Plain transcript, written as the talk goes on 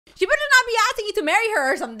She better not be asking you to marry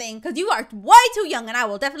her or something, because you are way too young, and I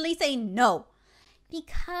will definitely say no.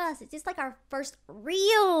 Because it's just like our first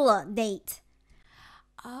real date.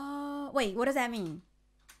 Wait, what does that mean?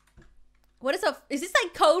 Is this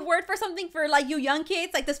like code word for something for like you young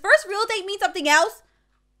kids? Like, does first real date mean something else?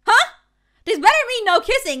 Huh? This better mean no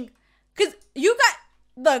kissing, because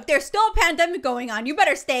look, there's still a pandemic going on. You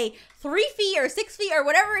better stay 3 feet or 6 feet or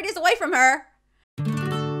whatever it is away from her.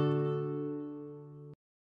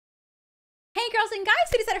 Hey girls and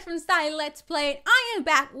guys, it is from ZaiLetsPlay. I am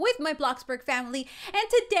back with my Bloxburg family, and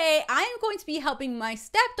today I am going to be helping my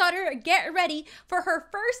stepdaughter get ready for her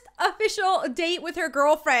first official date with her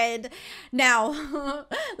girlfriend. Now,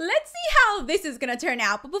 let's see how this is gonna turn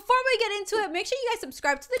out. But before we get into it, make sure you guys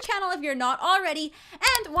subscribe to the channel if you're not already.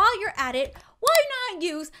 And while you're at it, why not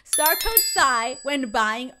use star code Zai when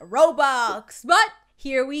buying Robux? But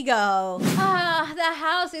here we go. The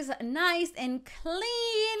house is nice and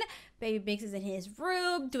clean. Baby Biggs is in his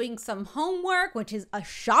room doing some homework, which is a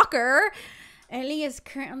shocker. Ellie is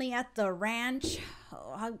currently at the ranch.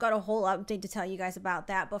 Oh, I've got a whole update to tell you guys about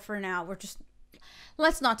that, but for now,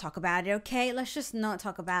 let's not talk about it, okay? Let's just not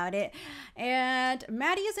talk about it. And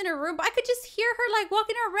Maddie is in her room, but I could just hear her like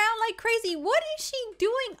walking around like crazy. What is she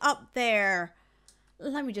doing up there?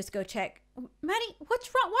 Let me just go check. Maddie, what's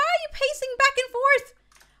wrong? Why are you pacing back and forth?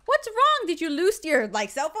 What's wrong? Did you lose your like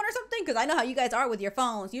cell phone or something? Because I know how you guys are with your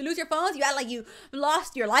phones. You lose your phones, you act like you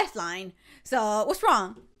lost your lifeline. So what's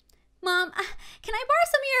wrong? Mom, can I borrow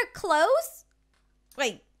some of your clothes?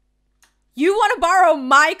 Wait, you want to borrow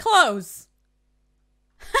my clothes?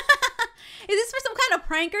 Is this for some kind of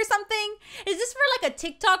prank or something? Is this for like a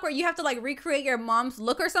TikTok where you have to like recreate your mom's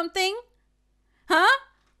look or something? Huh?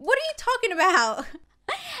 What are you talking about?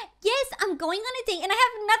 Yes, I'm going on a date and I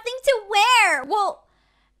have nothing to wear. Well,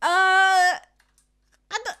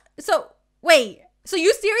 wait, so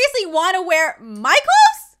you seriously want to wear my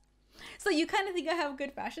clothes? So you kind of think I have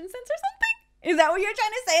good fashion sense or something? Is that what you're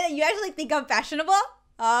trying to say? That you actually think I'm fashionable?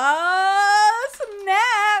 Oh,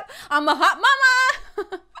 snap. I'm a hot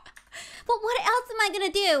mama. But what else am I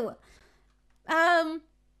gonna do?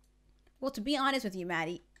 Well, to be honest with you,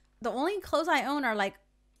 Maddie, the only clothes I own are like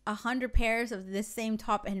 100 pairs of this same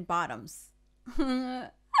top and bottoms.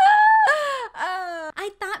 I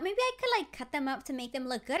thought maybe I could like cut them up to make them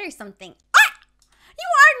look good or something. Ah! You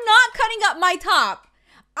are not cutting up my top.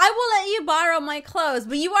 I will let you borrow my clothes,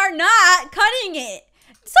 but you are not cutting it.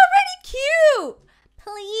 It's already cute.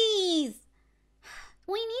 Please.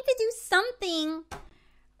 We need to do something.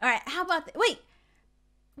 All right, how about wait,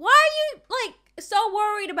 why are you like so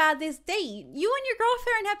worried about this date? You and your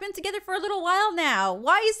girlfriend have been together for a little while now.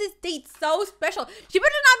 Why is this date so special? She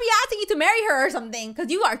better not be asking you to marry her or something, because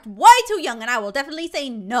you are way too young, and I will definitely say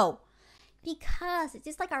no. Because it's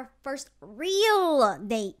just like our first real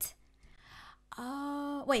date.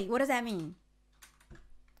 Wait, what does that mean?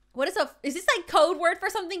 Is this like code word for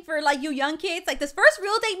something for like you young kids? Like, does first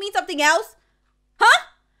real date mean something else? Huh?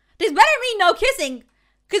 This better mean no kissing,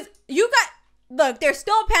 because look, there's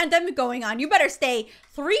still a pandemic going on. You better stay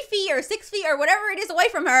 3 feet or 6 feet or whatever it is away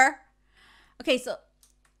from her. Okay, so,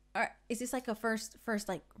 all right, is this like a first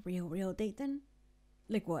like real date then?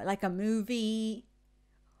 Like what? Like a movie?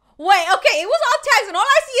 Wait, okay, it was all text and all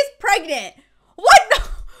I see is pregnant. What? No,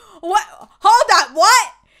 what? Hold up,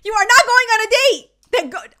 what? You are not going on a date.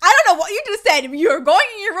 I don't know what you just said. You're going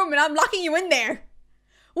in your room and I'm locking you in there.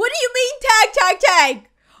 What do you mean tag?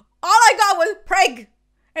 All I got was preg.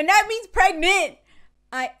 And that means pregnant.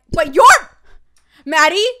 But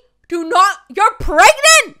Maddie, you're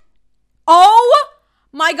pregnant? Oh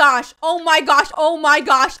my gosh. Oh my gosh. Oh my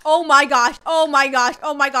gosh. Oh my gosh. Oh my gosh.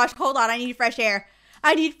 Oh my gosh. Hold on. I need fresh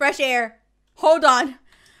air. Hold on.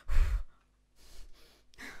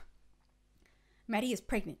 Maddie is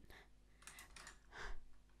pregnant.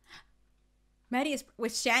 Maddie is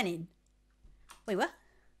with Shannon. Wait, what?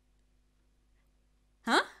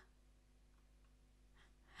 Huh?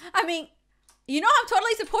 I mean, you know I'm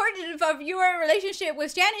totally supportive of your relationship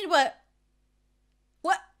with Shannon, but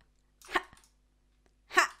what?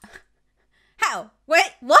 How?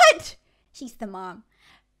 Wait, what? She's the mom.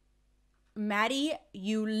 Maddie,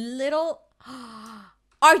 you little...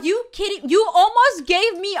 Are you kidding? You almost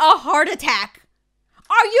gave me a heart attack.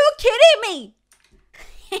 Are you kidding me?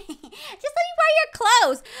 Just let me borrow your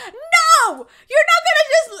clothes. No! You're not gonna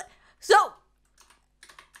just... So...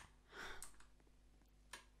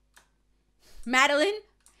 Madeline,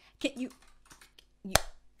 can you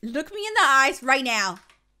look me in the eyes right now?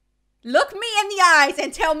 Look me in the eyes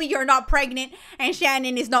and tell me you're not pregnant and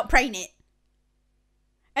Shannon is not pregnant.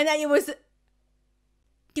 And then it was...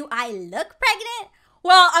 Do I look pregnant?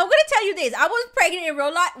 Well, I'm gonna tell you this. I was pregnant in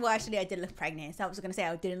real life. Well, actually, I did look pregnant. So I was gonna say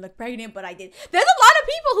I didn't look pregnant, but I did. There's a lot of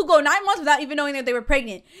people who go 9 months without even knowing that they were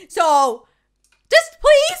pregnant. So, just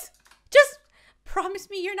promise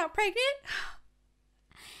me you're not pregnant.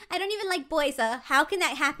 I don't even like boys, so how can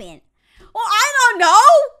that happen? Well, I don't know.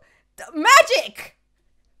 Magic.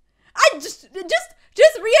 Just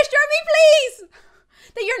reassure me, please,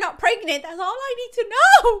 that you're not pregnant. That's all I need to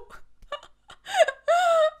know.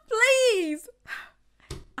 Please.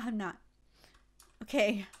 I'm not.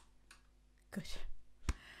 Okay. Good.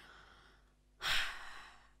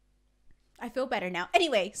 I feel better now.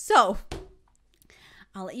 Anyway, so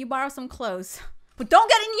I'll let you borrow some clothes, but don't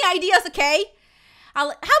get any ideas, okay? How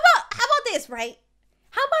about this, right?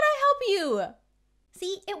 How about I help you?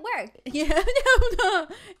 See, it worked. Yeah, no,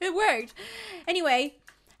 it worked. Anyway,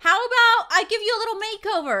 how about I give you a little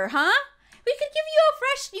makeover, huh? We could give you a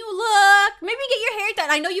fresh new look. Maybe get your hair done.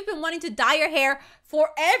 I know you've been wanting to dye your hair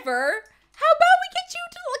forever. How about we get you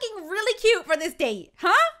to looking really cute for this date,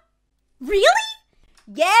 huh? Really?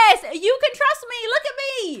 Yes, you can trust me. Look at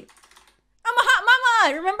me. I'm a hot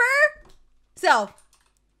mama, remember? So,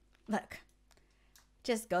 look.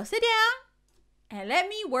 Just go sit down and let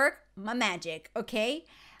me work my magic, okay?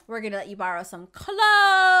 We're gonna let you borrow some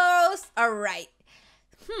clothes. All right.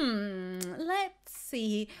 Let's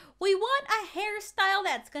see. We want a hairstyle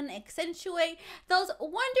that's gonna accentuate those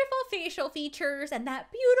wonderful facial features and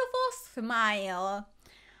that beautiful smile.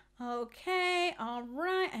 Okay, all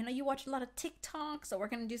right. I know you watch a lot of TikTok, so we're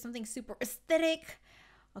gonna do something super aesthetic.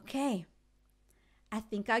 Okay, I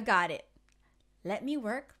think I got it. Let me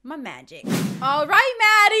work my magic. All right,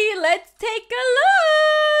 Maddie, let's take a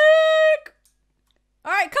look.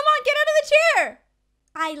 All right, come on, get out of the chair.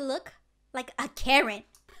 I look like a Karen.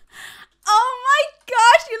 Oh my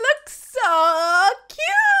gosh, you look so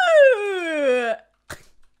cute.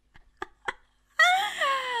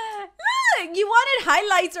 Look, you wanted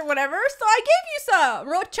highlights or whatever, so I gave you some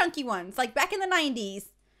real chunky ones, like back in the 90s.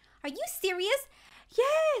 Are you serious?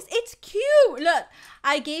 Yes, it's cute. Look,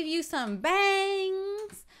 I gave you some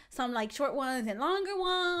bangs, some like short ones and longer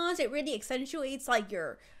ones. It really accentuates like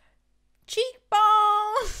your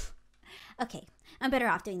cheekbones. Okay, I'm better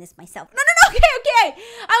off doing this myself. No, okay.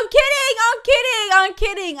 I'm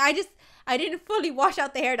kidding. I didn't fully wash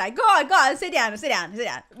out the hair dye. Go on, sit down.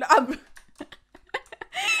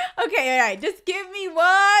 Okay, all right, just give me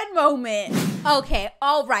one moment. Okay,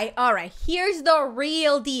 all right. Here's the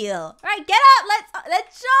real deal. All right, get up.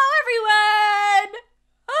 Let's show everyone.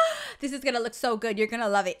 This is gonna look so good. You're gonna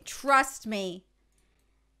love it. Trust me.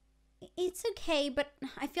 It's okay, but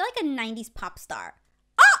I feel like a 90s pop star.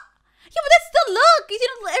 Yeah, but that's the look. You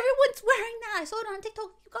know, everyone's wearing that. I saw it on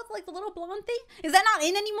TikTok. You got like the little blonde thing. Is that not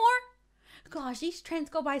in anymore? Gosh, these trends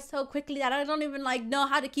go by so quickly that I don't even like know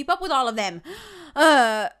how to keep up with all of them.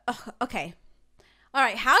 Okay. All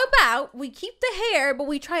right, how about we keep the hair, but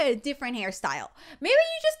we try a different hairstyle? Maybe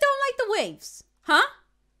you just don't like the waves, huh?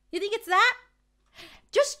 You think it's that?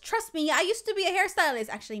 Just trust me. I used to be a hairstylist.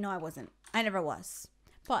 Actually, no, I wasn't. I never was.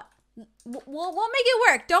 But we'll make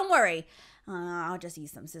it work. Don't worry. I'll just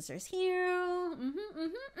use some scissors here.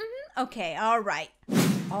 Okay, all right.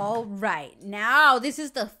 All right, now this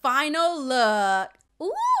is the final look.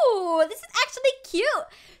 Ooh, this is actually cute.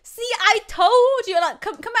 See, I told you. Look,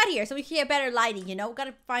 come out here so we can get better lighting, you know? We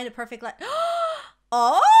gotta find the perfect light.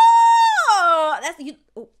 Oh, that's you.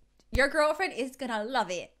 Oh, your girlfriend is gonna love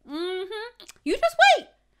it. You just wait.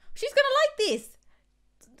 She's gonna like this.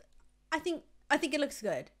 I think it looks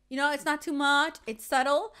good. You know, it's not too much. It's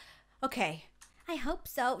subtle. Okay. I hope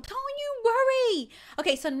so. Don't you worry.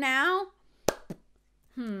 Okay, so now,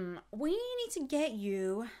 we need to get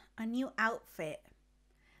you a new outfit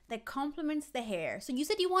that complements the hair. So you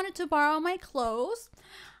said you wanted to borrow my clothes.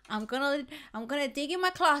 I'm gonna dig in my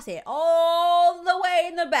closet all the way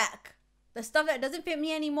in the back. The stuff that doesn't fit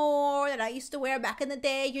me anymore, that I used to wear back in the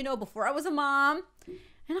day, you know, before I was a mom.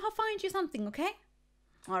 And I'll find you something, okay?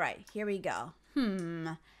 All right, here we go.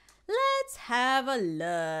 Let's have a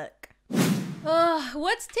look.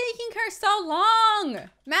 What's taking her so long?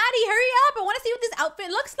 Maddie, hurry up. I want to see what this outfit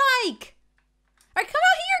looks like. All right, come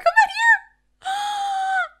out here.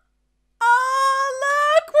 Oh,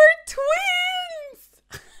 look, we're twins.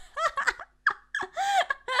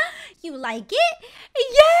 You like it?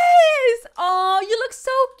 Yes. Oh, you look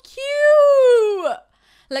so cute.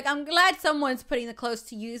 Like, I'm glad someone's putting the clothes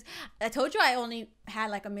to use. I told you I only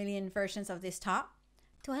had like a million versions of this top.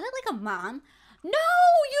 Do I look like a mom? No,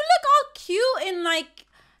 you look all cute and like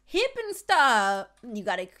hip and stuff. You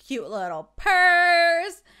got a cute little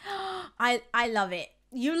purse. I love it.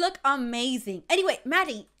 You look amazing. Anyway,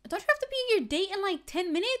 Maddie, don't you have to be in your date in like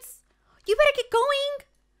 10 minutes? You better get going.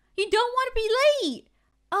 You don't want to be late.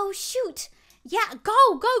 Oh, shoot. Yeah, go.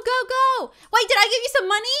 Wait, did I give you some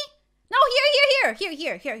money? No,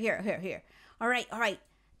 here. All right.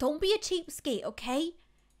 Don't be a cheapskate, okay?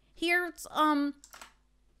 Here's, $50.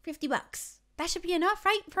 That should be enough,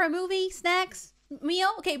 right? For a movie, snacks, meal.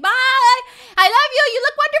 Okay, bye. I love you. You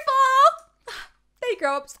look wonderful. They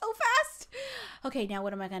grow up so fast. Okay, now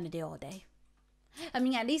what am I going to do all day? I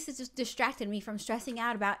mean, at least it just distracted me from stressing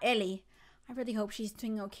out about Ellie. I really hope she's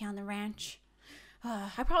doing okay on the ranch.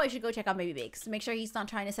 I probably should go check on Baby Biggs to make sure he's not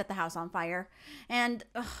trying to set the house on fire. And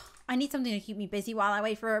I need something to keep me busy while I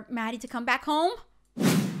wait for Maddie to come back home.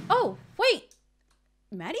 Oh, wait.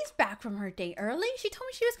 Maddie's back from her date early. She told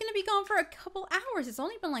me she was going to be gone for a couple hours. It's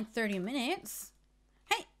only been like 30 minutes.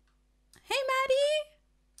 Hey, Maddie.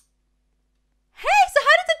 Hey, so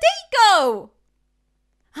how did the date go?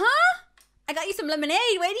 Huh? I got you some lemonade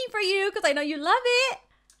waiting for you because I know you love it.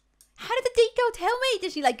 How did the date go? Tell me.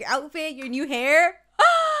 Did she like your outfit, your new hair?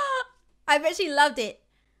 I bet she loved it.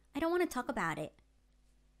 I don't want to talk about it.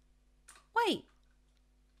 Wait.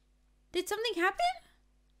 Did something happen?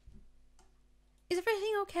 Is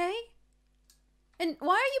everything okay? And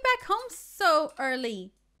why are you back home so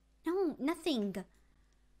early? No, nothing.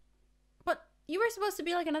 But you were supposed to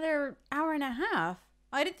be like another hour and a half.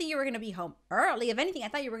 I didn't think you were going to be home early. If anything, I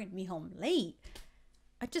thought you were going to be home late.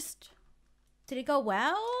 Did it go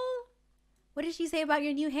well? What did she say about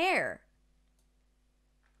your new hair?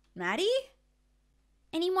 Maddie?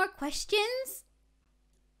 Any more questions?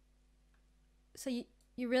 So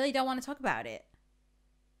you really don't want to talk about it?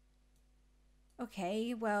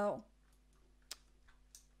 Okay, well.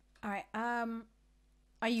 All right,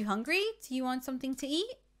 are you hungry? Do you want something to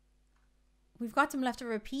eat? We've got some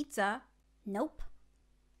leftover pizza. Nope.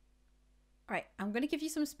 All right, I'm going to give you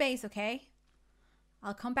some space, okay?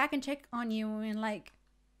 I'll come back and check on you in like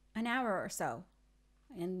an hour or so.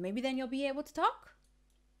 And maybe then you'll be able to talk.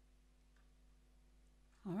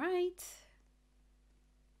 All right.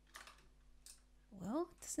 Well,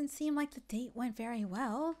 it doesn't seem like the date went very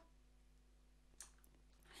well.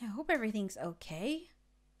 I hope everything's okay.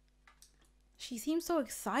 She seemed so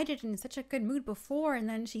excited and in such a good mood before, and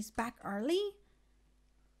then she's back early.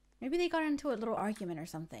 Maybe they got into a little argument or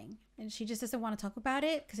something, and she just doesn't want to talk about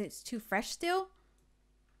it because it's too fresh still.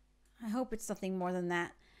 I hope it's something more than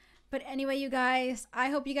that. But anyway, you guys, I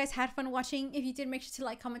hope you guys had fun watching. If you did, make sure to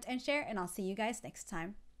like, comment, and share, and I'll see you guys next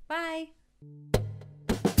time. Bye!